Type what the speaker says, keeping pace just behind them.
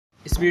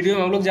इस वीडियो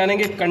में हम लोग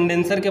जानेंगे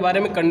कंडेंसर के बारे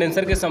में,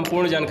 कंडेंसर के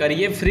संपूर्ण जानकारी।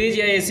 ये फ्रिज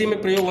या एसी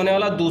में प्रयोग होने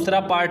वाला दूसरा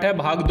पार्ट है,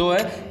 भाग 2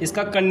 है।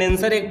 इसका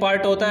कंडेंसर एक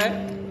पार्ट होता है,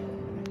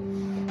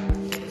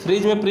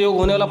 फ्रिज में प्रयोग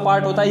होने वाला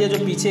पार्ट होता है। ये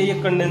जो पीछे ये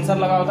कंडेंसर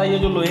लगा होता है, ये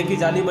जो लोहे की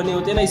जाली बनी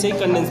होती है ना, इसे ही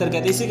कंडेंसर कहते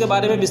हैं। इसी के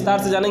बारे में विस्तार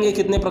से जानेंगे,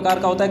 कितने प्रकार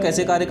का होता है,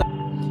 कैसे कार्य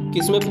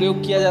किस में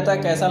प्रयोग किया जाता है,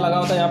 कैसा लगा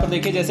होता है। यहाँ पर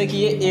देखिए, जैसे कि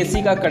ये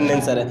एसी का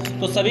कंडेंसर है,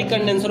 तो सभी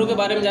कंडेंसरों के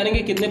बारे में जानेंगे,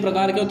 कितने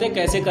प्रकार के होते हैं,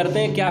 कैसे करते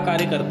हैं, क्या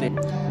कार्य करते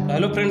हैं।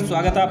 हेलो फ्रेंड्स,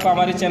 स्वागत है आपका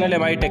हमारे चैनल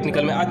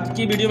माइटेक्निकल में। आज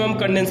की वीडियो में हम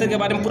कंडेंसर के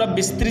बारे में पूरा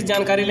विस्तृत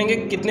जानकारी लेंगे,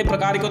 कितने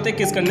प्रकार के होते हैं,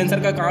 किस कंडेंसर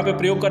का कहाँ पे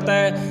प्रयोग करता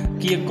है,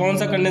 कि कौन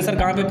सा कंडेंसर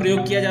कहाँ पे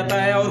प्रयोग किया जाता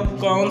है और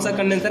कौन सा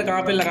कंडेंसर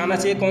कहाँ पे लगाना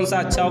चाहिए, कौन सा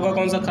अच्छा होगा,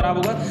 कौन सा खराब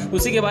होगा,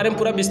 उसी के बारे में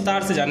पूरा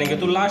विस्तार से जानेंगे।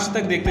 तो लास्ट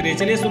तक देखते रहिए।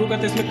 चलिए शुरू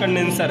करते हैं।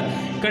 इसमें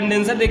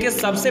कंडेंसर देखिए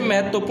सबसे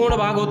महत्वपूर्ण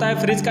भाग होता है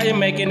फ्रिज का। ये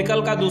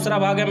मैकेनिकल का दूसरा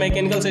भाग है।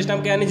 मैकेनिकल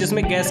सिस्टम क्या है,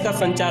 जिसमें गैस का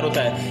संचार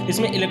होता है।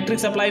 इसमें इलेक्ट्रिक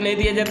सप्लाई नहीं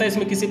दिया जाता है,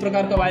 इसमें किसी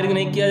प्रकार का वायरिंग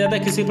नहीं किया जाता है,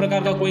 किसी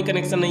प्रकार का कोई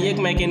कनेक्शन नहीं है, एक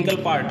मैकेनिकल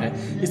पार्ट है।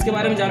 इसके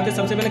बारे में जानते हैं।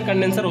 सबसे पहले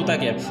कंडेंसर होता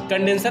क्या है।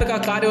 कंडेंसर का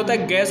कार्य होता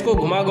है गैस को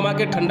घुमा घुमा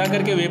के ठंडा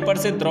करके वेपर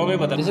से द्रव में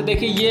बदलना। जैसे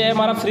देखिए, ये है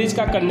हमारा फ्रिज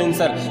का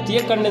कंडेंसर। तो ये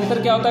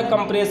कंडेंसर क्या होता है,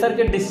 कंप्रेसर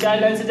के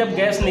डिस्चार्ज लाइन से जब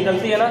गैस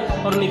निकलती है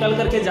ना, और निकल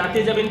करके जाती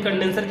है जब इन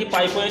कंडेंसर की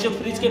पाइपों, जो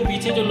फ्रिज के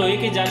पीछे जो लोहे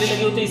की जाली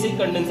लगी होती है, इसे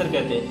कंडेंसर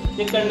कहते हैं।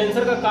 ये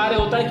कंडेंसर का कार्य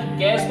होता है कि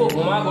गैस को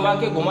घुमा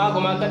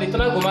घुमा कर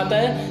इतना घुमाता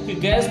है कि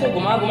गैस को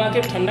घुमा घुमा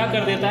के ठंडा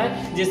कर देता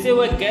है, जिससे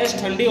वह गैस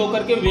ठंडी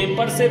होकर के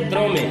वेपर से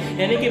द्रव में,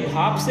 यानी कि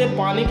भाप से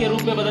पानी के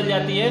रूप में बदल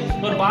जाती है।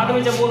 और बाद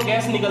में जब वो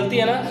गैस निकलती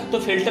है ना, तो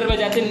फिल्टर में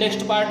जाती है।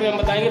 नेक्स्ट पार्ट में हम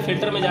बताएंगे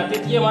फिल्टर में जाती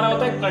है। ये हमारा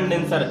होता है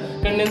कंडेंसर।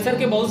 कंडेंसर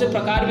के बहुत से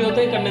प्रकार भी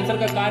होते हैं। कंडेंसर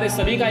का कार्य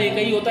सभी का एक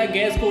ही होता है,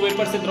 गैस को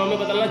वेपर से द्रव में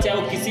बदलना। चाहे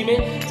वो किसी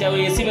में, चाहे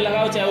वो एसी में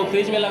लगाओ, चाहे वो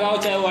फ्रिज में लगाओ,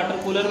 चाहे वो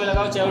वाटर कूलर में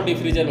लगाओ, चाहे वो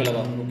डिफ्रीजर में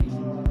लगाओ।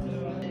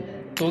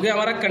 तो हो गया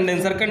हमारा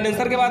कंडेंसर।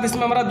 कंडेंसर के बाद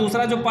इसमें हमारा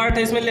दूसरा जो पार्ट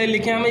है, इसमें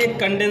लिखे हमें ये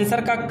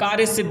कंडेंसर का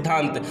कार्य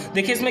सिद्धांत।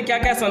 देखिए इसमें क्या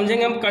क्या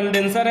समझेंगे हम।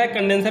 कंडेंसर है,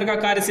 कंडेंसर का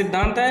कार्य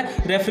सिद्धांत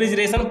है।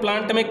 रेफ्रिजरेशन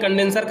प्लांट में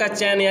कंडेंसर का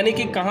चयन, यानी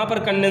कि कहाँ पर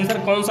कंडेंसर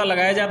कौन सा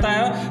लगाया जाता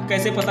है,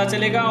 कैसे पता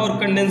चलेगा। और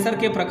कंडेंसर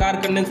के प्रकार,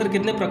 कंडेंसर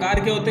कितने प्रकार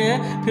के होते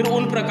हैं, फिर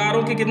उन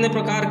प्रकारों के कितने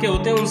प्रकार के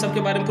होते हैं, उन सब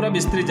के बारे में पूरा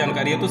विस्तृत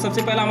जानकारी है। तो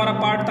सबसे पहला हमारा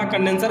पार्ट था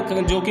कंडेंसर,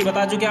 जो कि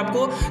बता चुके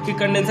आपको कि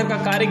कंडेंसर का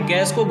कार्य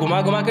गैस को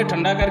घुमा घुमा के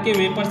ठंडा करके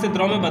वेपर से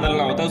द्रव में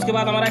बदलना होता है। उसके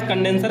बाद हमारा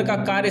कंडेंसर का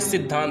कार्य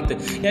सिद्धांत,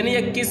 यानी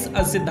ये किस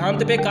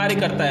सिद्धांत पे कार्य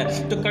करता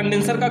है। तो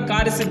कंडेंसर का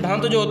कार्य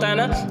सिद्धांत जो होता है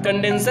ना,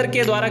 कंडेंसर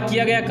के द्वारा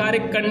किया गया कार्य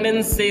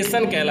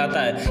कंडेंसेशन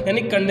कहलाता है।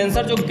 यानी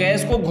कंडेंसर जो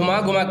गैस को घुमा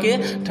घुमा के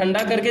ठंडा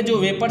करके जो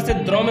वेपर से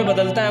द्रव में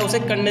बदलता है, उसे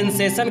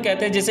कंडेंसेशन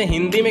कहते हैं। जैसे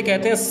हिंदी में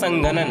कहते हैं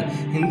संघनन,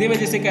 हिंदी में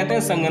जिसे कहते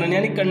हैं संघनन।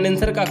 यानी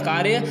कंडेंसर का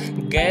कार्य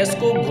गैस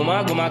को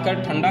घुमा घुमा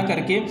कर ठंडा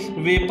करके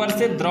वेपर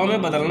से द्रव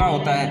में बदलना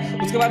होता है।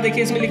 उसके बाद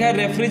देखिए इसमें लिखा है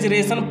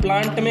रेफ्रिजरेशन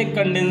प्लांट में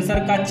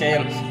कंडेंसर का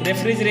चयन।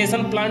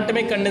 रेफ्रिजरेशन प्लांट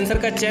में कंडेंसर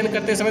का चयन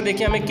करते समय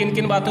देखिए हमें किन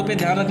किन बातों पे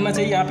ध्यान रखना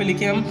चाहिए। यहाँ पे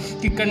लिखे हम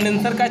कि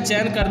कंडेंसर का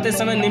चयन करते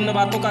समय निम्न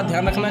बातों का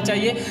ध्यान रखना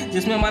चाहिए,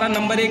 जिसमें हमारा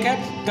नंबर 1 है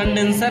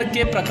कंडेंसर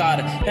के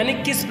प्रकार, यानी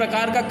किस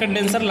प्रकार का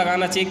कंडेंसर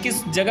लगाना चाहिए,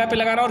 किस जगह पे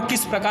लगाना और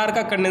किस प्रकार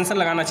का कंडेंसर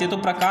लगाना चाहिए, तो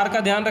प्रकार का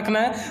ध्यान रखना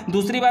है।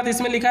 दूसरी बात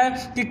इसमें लिखा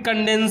है कि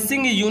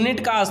कंडेंसिंग यूनिट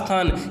का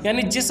स्थान,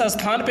 यानी जिस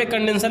स्थान पे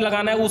कंडेंसर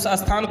लगाना है उस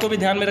स्थान को भी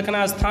ध्यान में रखना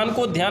है। स्थान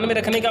को ध्यान में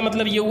रखने का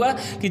मतलब ये हुआ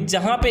कि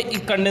जहाँ पे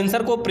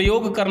कंडेंसर को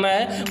प्रयोग करना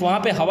है वहाँ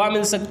पे हवा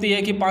मिल सकती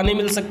है, कि पानी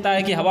मिल सकता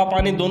है, कि हवा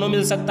पानी दोनों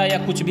मिल सकता है, या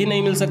कुछ भी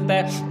नहीं मिल सकता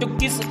है। तो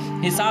किस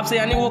हिसाब से,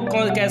 यानी वो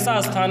कैसा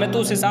स्थान है, तो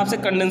उस हिसाब से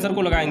कंडेंसर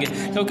को लगाएंगे।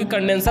 क्योंकि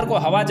कंडेंसर को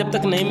हवा जब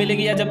तक नहीं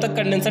मिलेगी या जब तक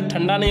कंडेंसर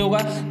ठंडा नहीं होगा,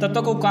 तब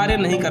तक वो कार्य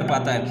नहीं कर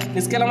पाता है।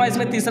 इसके अलावा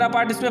इसमें तीसरा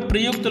पार्ट, इसमें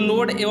प्रयुक्त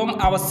लोड एवं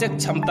आवश्यक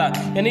क्षमता,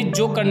 यानी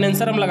जो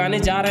कंडेंसर हम लगाने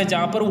जा रहे हैं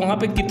जहाँ पर, वहाँ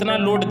पे कितना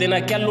लोड देना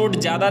है, क्या लोड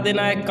ज़्यादा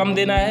देना है, कम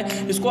देना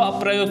है, इसको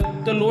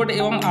अप्रयुक्त लोड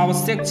एवं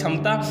आवश्यक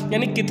क्षमता,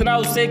 यानी कितना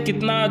उससे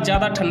कितना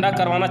ज़्यादा ठंडा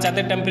करवाना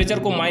चाहते हैं, टेम्परेचर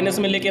को माइनस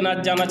में लेके ना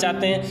जाना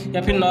चाहते हैं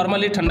या फिर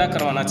नॉर्मली ठंडा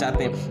करवाना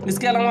चाहते हैं।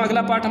 इसके अलावा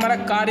अगला पार्ट हमारा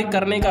कार्य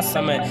करने का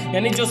समय,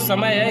 यानी जो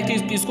समय है कि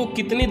इसको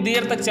कितनी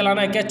देर तक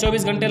चलाना है, क्या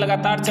 24 घंटे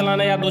लगातार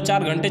चलाना है या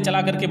 2-4 घंटे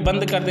चला करके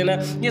बंद कर देना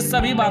है, ये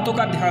सभी बातों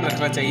का ध्यान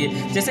रखना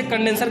चाहिए। जैसे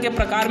कंडेंसर के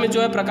प्रकार में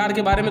जो है, प्रकार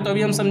के बारे में तो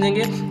अभी हम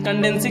समझेंगे।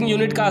 कंडेंसिंग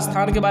यूनिट का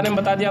स्थान के बारे में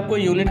बता दिया आपको।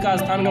 यूनिट का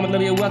स्थान का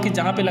मतलब ये हुआ कि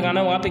जहाँ पे लगाना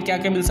है वहाँ पे क्या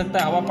क्या मिल सकता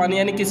है, हवा पानी,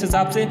 यानी किस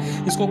हिसाब से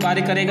इसको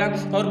कार्य करेगा।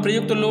 और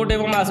प्रयुक्त लोड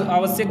एवं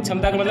आवश्यक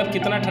क्षमता का मतलब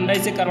कितना ठंडा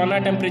इसे करवाना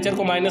है, टेम्परेचर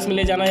को माइनस में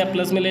ले जाना है या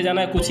प्लस में ले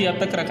जाना है, कुछ ही हद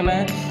तक रखना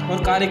है।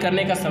 और कार्य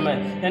करने का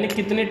समय, यानी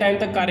कितने टाइम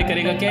तक कार्य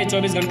करेगा, क्या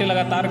 24 घंटे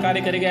लगातार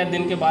कार्य करेगा या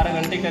दिन के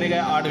 12 घंटे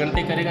करेगा, 8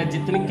 घंटे करेगा,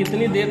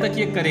 कितनी देर तक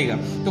ये करेगा,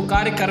 तो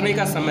कार्य करने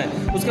का समय।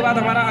 उसके बाद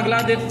हमारा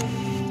अगला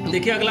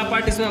देखिए अगला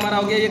पार्ट इसमें हमारा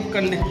हो गया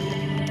ये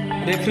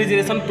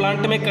रेफ्रिजरेशन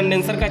प्लांट में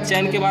कंडेंसर का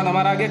चयन के बाद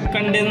हमारा आगे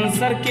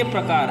कंडेंसर के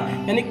प्रकार,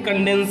 यानी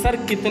कंडेंसर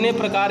कितने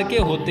प्रकार के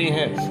होते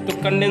हैं। तो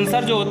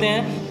कंडेंसर जो होते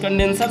हैं,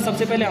 कंडेंसर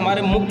सबसे पहले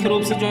हमारे मुख्य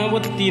रूप से जो है वो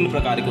 3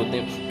 प्रकार के होते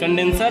हैं।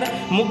 कंडेंसर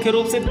मुख्य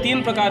रूप से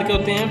 3 प्रकार के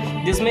होते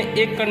हैं, जिसमें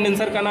एक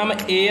कंडेंसर का नाम है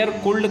air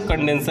cooled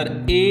condenser.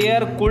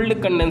 Air cooled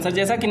condenser,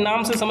 जैसा कि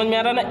नाम से समझ में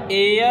आ रहा है ना,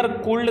 एयर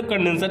कूल्ड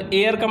कंडेंसर।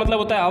 एयर का मतलब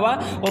होता है हवा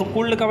और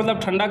कूल्ड का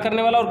मतलब ठंडा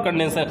करने वाला, और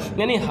कंडेंसर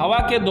यानी हवा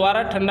के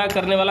द्वारा ठंडा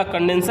करने वाला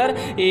कंडेंसर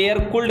एयर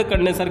कूल्ड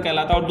कंडेंसर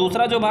कहलाता है। और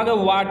दूसरा जो भाग है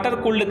वाटर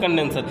कूल्ड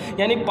कंडेंसर,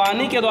 यानी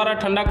पानी के द्वारा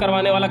ठंडा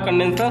करवाने वाला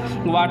कंडेंसर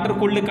वाटर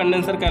कूल्ड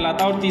कंडेंसर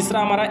कहलाता है। और तीसरा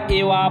हमारा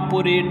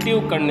एवापोरेटिव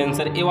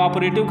कंडेंसर।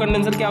 एवापोरेटिव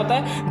कंडेंसर क्या होता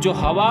है? जो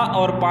हवा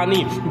और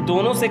पानी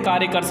दोनों से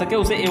कार्य कर सके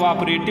उसे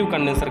एवापोरेटिव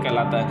कंडेंसर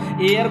कहलाता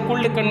है। एयर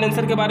कूल्ड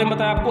कंडेंसर के बारे में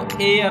बताया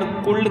आपको। एयर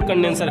कूल्ड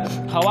कंडेंसर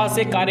हवा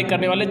से कार्य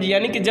करने वाले,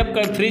 यानी कि जब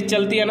फ्रिज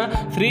चलती है ना,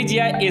 फ्रिज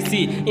या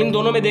एसी, इन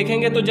दोनों में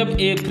देखेंगे तो जब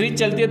फ्रिज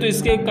चलती है तो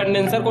इसके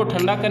कंडेंसर को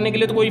ठंडा करने के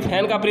लिए तो कोई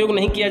फैन का प्रयोग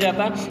नहीं किया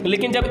जाता,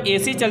 लेकिन जब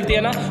एसी चलती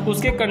है ना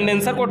उसके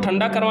कंडेंसर को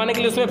ठंडा करवाने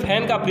के लिए उसमें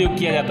फैन का प्रयोग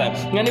किया जाता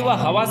है, यानी वह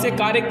हवा से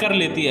कार्य कर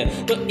लेती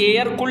है। तो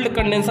एयर कूल्ड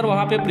कंडेंसर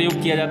वहाँ पे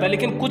प्रयोग किया जाता है।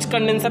 लेकिन कुछ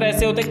कंडेंसर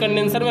ऐसे होते हैं,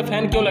 कंडेंसर में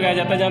फैन क्यों लगाया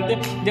जाता है जानते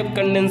हैं? जब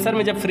कंडेंसर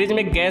में, जब फ्रिज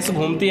में गैस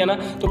घूमती है ना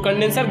तो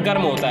कंडेंसर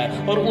गर्म होता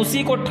है और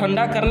उसी को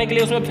ठंडा करने के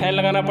लिए उसमें फैन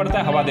लगाना पड़ता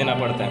है, हवा देना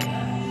पड़ता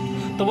है,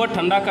 तो वो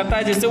ठंडा करता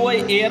है, जिससे वो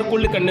एयर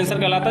कूल्ड कंडेंसर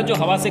कहलाता है, जो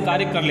हवा से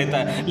कार्य कर लेता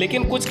है।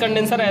 लेकिन कुछ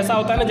कंडेंसर ऐसा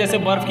होता है ना, जैसे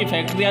बर्फ़ की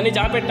फैक्ट्री, यानी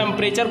जहाँ पे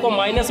टेम्परेचर को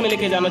माइनस में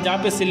लेके जाना, जहाँ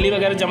पे सिल्ली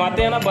वगैरह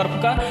जमाते हैं ना बर्फ़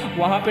का,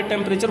 वहाँ पे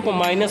टेम्परेचर को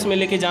माइनस में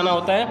लेके जाना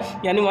होता है,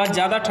 यानी वहाँ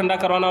ज़्यादा ठंडा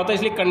करवाना होता है,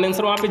 इसलिए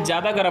कंडेंसर वहाँ पर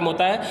ज़्यादा गर्म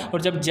होता है।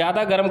 और जब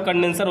ज़्यादा गर्म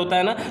कंडेंसर होता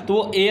है ना तो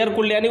वो एयर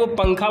कूल्ड, यानी वो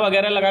पंखा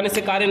वगैरह लगाने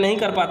से कार्य नहीं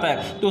कर पाता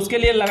है, तो उसके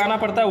लिए लगाना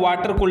पड़ता है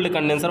water cooled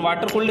condenser.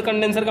 Water cooled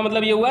condenser का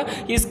मतलब ये हुआ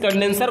कि इस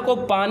कंडेंसर को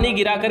पानी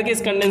गिरा करके,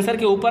 इस कंडेंसर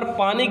के ऊपर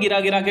पानी गिरा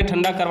गिरा के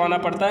ठंडा करवाना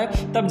पड़ता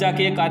है, तब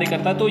जाके ये कार्य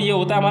करता है। तो ये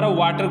होता है हमारा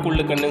वाटर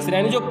कूल्ड कंडेंसर,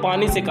 यानी जो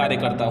पानी से कार्य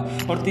करता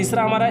हो। और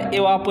तीसरा हमारा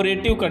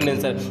एवापोरेटिव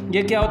कंडेंसर।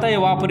 ये क्या होता है?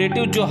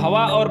 एवापोरेटिव, जो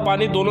हवा और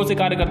पानी दोनों से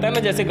कार्य करता है ना,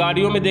 जैसे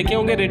गाड़ियों में देखे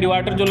होंगे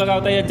रेडिएटर जो लगा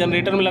होता है या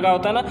जनरेटर में लगा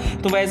होता है ना,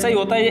 तो वैसा ही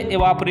होता है ये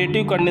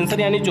एवापोरेटिव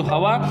कंडेंसर, यानी जो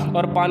हवा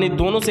और पानी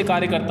दोनों से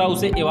कार्य करता है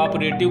उसे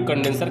एवापोरेटिव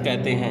कंडेंसर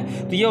कहते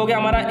हैं। तो ये हो गया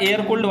हमारा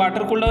एयर कूल्ड,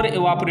 वाटर कूल्ड और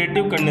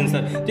एवापोरेटिव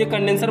कंडेंसर। तो ये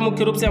कंडेंसर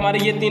मुख्य रूप से हमारे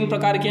ये 3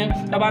 प्रकार के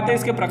हैं। अब आते हैं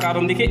इसके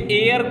प्रकारों में। देखिए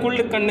एयर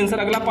कूल्ड कंडेंसर,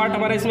 अगला पार्ट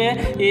हमारा इसमें है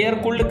एयर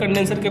कूल्ड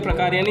कंडेंसर के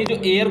प्रकार, यानी जो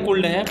एयर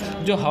कूल्ड है,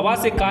 जो हवा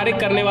से कार्य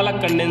करने वाला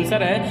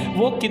कंडेंसर है,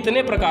 वो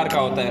कितने प्रकार का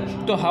होता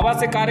है? तो हवा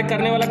से कार्य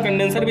करने वाला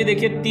कंडेंसर भी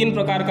देखिए 3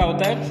 प्रकार का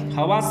होता है।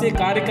 हवा से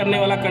कार्य करने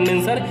वाला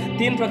कंडेंसर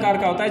 3 प्रकार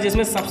का होता है,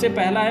 जिसमें सबसे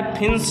पहला है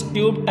फिन्स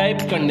ट्यूब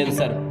टाइप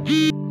कंडेंसर।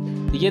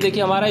 ये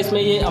देखिए हमारा इसमें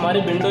ये हमारी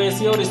विंडो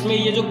एसी है और इसमें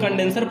ये जो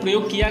कंडेंसर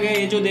प्रयोग किया गया है,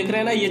 ये जो देख रहे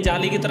हैं ना, ये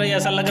जाली की तरह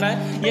ऐसा लग रहा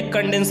है, ये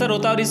कंडेंसर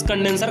होता है। और इस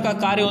कंडेंसर का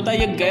कार्य होता है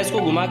ये गैस को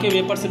घुमा के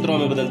वेपर से द्रव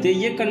में बदलती है।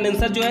 ये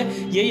कंडेंसर जो है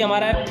यही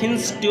हमारा है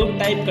fins tube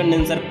type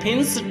condenser.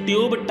 Fins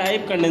tube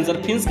type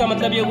condenser, fins का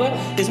मतलब ये हुआ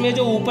इसमें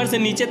जो ऊपर से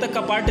नीचे तक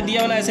का पार्ट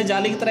दिया हुआ ऐसे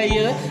जाली की तरह ये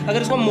है,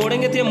 अगर इसको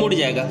मोड़ेंगे तो ये मुड़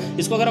जाएगा,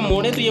 इसको अगर हम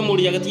मोड़े तो ये मुड़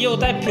जाएगा। तो ये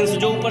होता है फिन्स,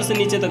 जो ऊपर से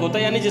नीचे तक होता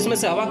है, यानी जिसमें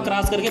से हवा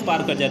क्रॉस करके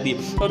पार कर जाती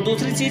है। और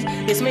दूसरी चीज़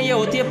इसमें ये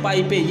होती है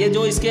पाइपें, ये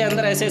जो इसके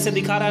अंदर ऐसे ऐसे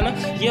दिखा रहा है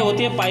ना, ये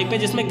होती है पाइपें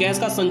जिसमें गैस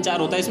का संचार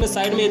होता है। इसमें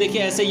साइड में ये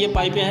देखिए ऐसे ये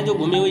पाइपें हैं जो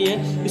घूमी हुई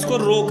हैं, इसको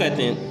रो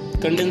कहते हैं।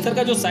 कंडेंसर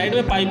का जो साइड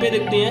में पाइपें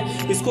दिखती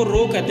हैं इसको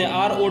रो कहते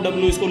हैं,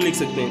 ROW इसको लिख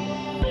सकते हैं।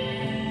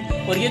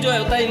 और ये जो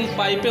होता है इन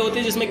पाइपें होती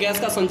है जिसमें गैस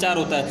का संचार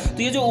होता है।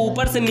 तो ये जो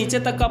ऊपर से नीचे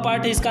तक का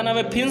पार्ट है इसका नाम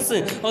है फिन्स,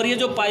 और ये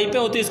जो पाइपें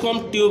होती है इसको हम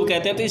ट्यूब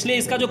कहते हैं। तो इसलिए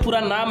इसका जो पूरा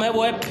नाम है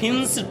वो है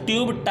फिन्स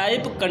ट्यूब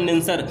टाइप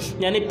कंडेंसर,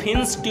 यानी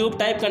फिन्स ट्यूब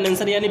टाइप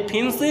कंडेंसर, यानी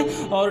फिन्स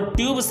और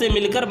ट्यूब से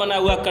मिलकर बना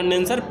हुआ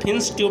condenser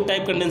fins tube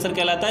type condenser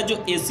कहलाता है,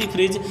 जो एसी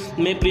फ्रिज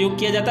में प्रयोग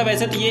किया जाता है।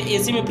 वैसे तो ये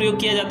एसी में प्रयोग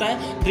किया जाता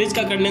है, फ्रिज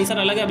का कंडेंसर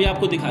अलग है, अभी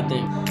आपको दिखाते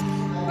हैं।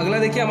 अगला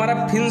देखिए हमारा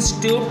फिन्स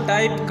ट्यूब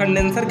टाइप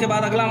कंडेंसर के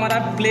बाद अगला हमारा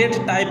plate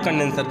type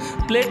condenser.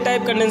 Plate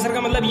type condenser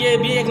का मतलब ये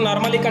भी एक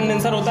नॉर्मली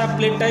कंडेंसर होता है।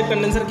 प्लेट टाइप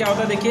कंडेंसर क्या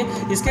होता है?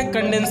 देखिए इसके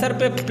कंडेंसर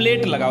पे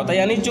प्लेट लगा होता है,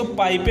 यानी जो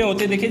पाइपें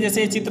होती है, देखिए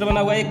जैसे ये चित्र बना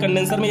हुआ है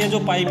कंडेंसर में, ये जो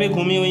पाइपें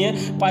घूमी हुई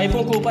हैं,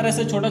 पाइपों के ऊपर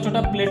ऐसे छोटा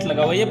छोटा प्लेट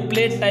लगा हुआ है, ये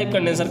प्लेट टाइप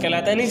कंडेंसर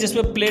कहलाता है, यानी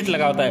जिसमें प्लेट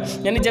लगा होता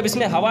है। यानी जब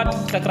इसमें हवा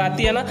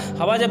टकराती है ना,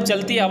 हवा जब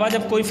चलती है, हवा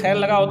जब कोई फैन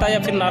लगा होता है या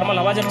फिर नॉर्मल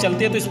हवा जब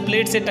चलती है तो इस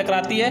प्लेट से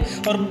टकराती है,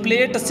 और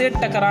प्लेट से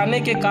टकराने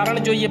के कारण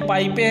जो ये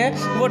पाइपें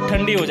हैं वो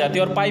ठंडी हो जाती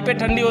है। और पाइपें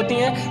ठंडी होती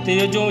हैं तो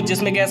ये जो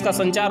जिसमें गैस का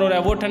संचार हो रहा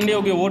है वो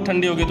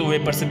ठंडी होगी तो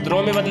वेपर से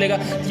द्रव में बदलेगा।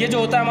 ये जो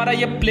होता है हमारा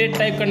ये प्लेट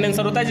टाइप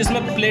कंडेंसर होता है,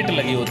 जिसमें प्लेट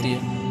लगी होती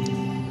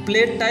है।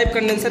 प्लेट टाइप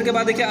कंडेंसर के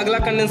बाद देखिए अगला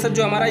कंडेंसर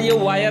जो हमारा ये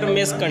वायर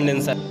मेश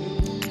कंडेंसर।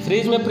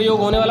 फ्रिज में प्रयोग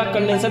होने वाला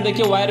कंडेंसर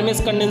देखिए वायरमेस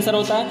कंडेंसर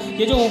होता है।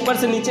 ये जो ऊपर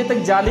से नीचे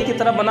तक जाली की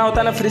तरह बना होता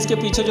है ना, फ्रिज के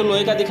पीछे जो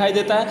लोहे का दिखाई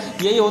देता है,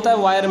 यही होता है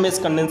वायरमेस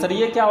कंडेंसर।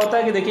 ये क्या होता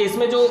है कि देखिए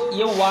इसमें जो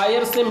ये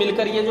वायर से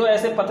मिलकर, ये जो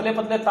ऐसे पतले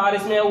पतले तार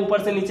इसमें है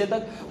ऊपर से नीचे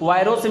तक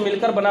वायरों से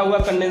मिलकर बना हुआ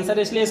कंडेंसर,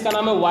 इसलिए इसका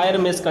नाम है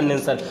वायरमेस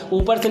कंडेंसर।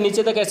 ऊपर से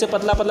नीचे तक ऐसे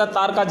पतला पतला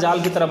तार का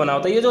जाल की तरह बना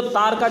होता है। ये जो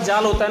तार का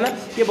जाल होता है ना,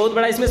 ये बहुत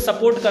बड़ा इसमें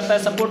सपोर्ट करता है।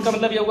 सपोर्ट का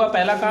मतलब ये हुआ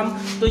पहला काम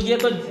तो ये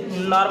तो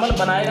नॉर्मल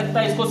बनाए रखता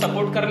है, इसको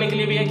सपोर्ट करने के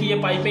लिए भी है कि ये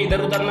पाइपें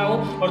इधर उधर ना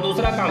हो। और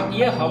दूसरा काम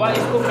ये हवा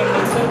इसको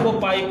कंडेंसर को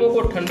पाइपों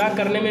को ठंडा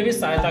करने में भी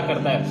सहायता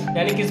करता है।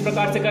 यानी किस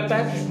प्रकार से करता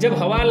है? जब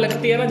हवा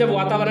लगती है ना, जब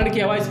वातावरण की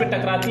हवा इस पे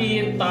टकराती है,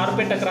 ये तार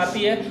पे टकराती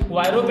है,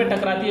 वायरों पे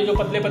टकराती है, जो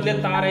पतले पतले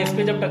तार है इस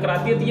पे जब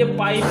टकराती है तो ये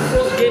पाइप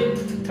को ये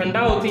ठंडा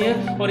होती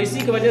है और इसी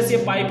की वजह से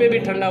ये पाइपें भी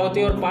ठंडा होती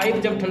हैं। और पाइप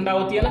जब ठंडा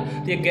होती है ना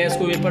तो ये गैस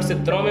को वेपर से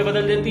द्रव में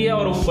बदल देती है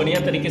और वो बढ़िया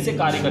तरीके से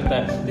कार्य करता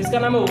है। इसका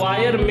नाम है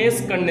वायर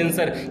मेश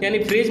कंडेंसर, यानी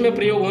फ्रिज में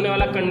प्रयोग होने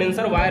वाला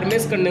कंडेंसर वायर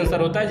मेश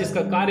कंडेंसर होता है,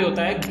 जिसका कार्य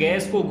होता है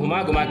गैस को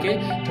घुमा घुमा के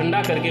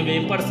ठंडा करके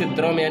वेपर से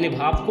द्रव में यानी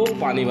भाप को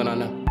पानी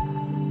बनाना।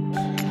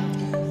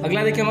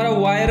 अगला देखिए हमारा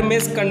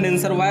वायरमेस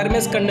कंडेंसर।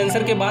 वायरमेस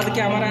कंडेंसर के बाद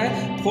क्या हमारा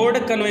है, फोर्ड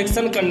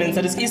कन्वेक्शन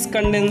कंडेंसर। इस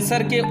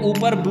कंडेंसर के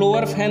ऊपर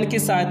ब्लोअर फैन की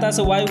सहायता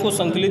से वायु को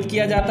संकलित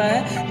किया जाता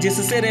है,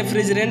 जिससे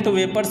रेफ्रिजरेंट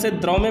वेपर से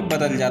द्रव में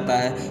बदल जाता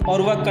है।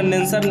 और वह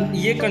कंडेंसर,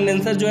 ये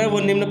कंडेंसर जो है वो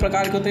निम्न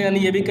प्रकार के होते हैं, यानी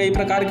ये भी कई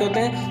प्रकार के होते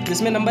हैं।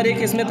 जिसमें नंबर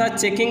 1 इसमें था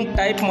चेकिंग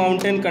टाइप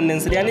माउंटेन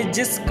कंडेंसर, यानी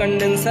जिस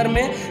कंडेंसर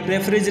में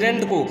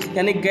रेफ्रिजरेंट को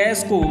यानी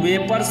गैस को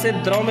वेपर से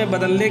द्रव में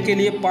बदलने के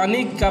लिए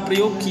पानी का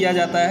प्रयोग किया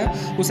जाता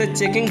है, उसे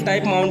चेकिंग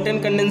टाइप माउंटेन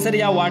कंडेंसर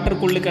या वाटर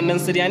कूल्ड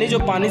कंडेंसर, यानी जो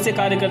पानी से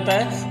कार्य करता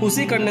है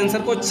उसी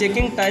कंडेंसर को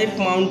चेकिंग टाइप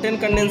माउंटेन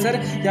कंडेंसर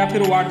या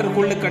फिर वाटर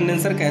कूल्ड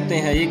कंडेंसर कहते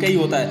हैं। ये कई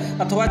होता है,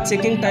 अथवा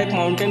चेकिंग टाइप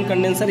माउंटेन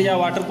कंडेंसर या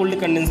वाटर कूल्ड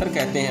कंडेंसर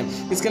कहते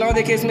हैं। इसके अलावा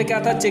देखिए इसमें क्या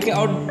था, चेकिंग,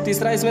 और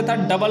तीसरा इसमें था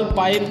double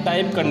pipe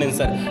type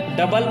condenser.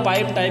 Double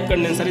pipe type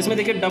condenser, इसमें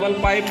देखिए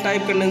डबल पाइप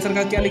टाइप कंडेंसर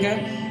का क्या लिखा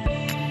है,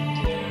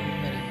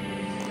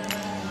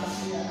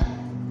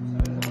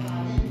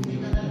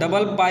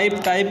 डबल पाइप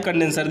टाइप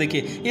कंडेंसर।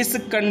 देखिए इस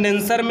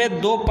कंडेंसर में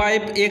 2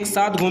 पाइप एक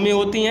साथ घूमी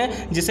होती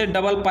हैं, जिसे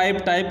डबल पाइप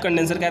टाइप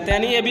कंडेंसर कहते हैं।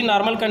 यानी ये भी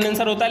नॉर्मल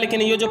कंडेंसर होता है,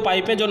 लेकिन ये जो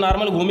पाइपें जो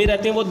नॉर्मल घूमी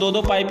रहती हैं वो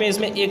 2-2 पाइपें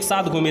इसमें एक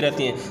साथ घूमी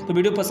रहती हैं। तो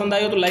वीडियो पसंद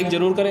आई हो तो लाइक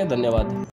जरूर करें। धन्यवाद।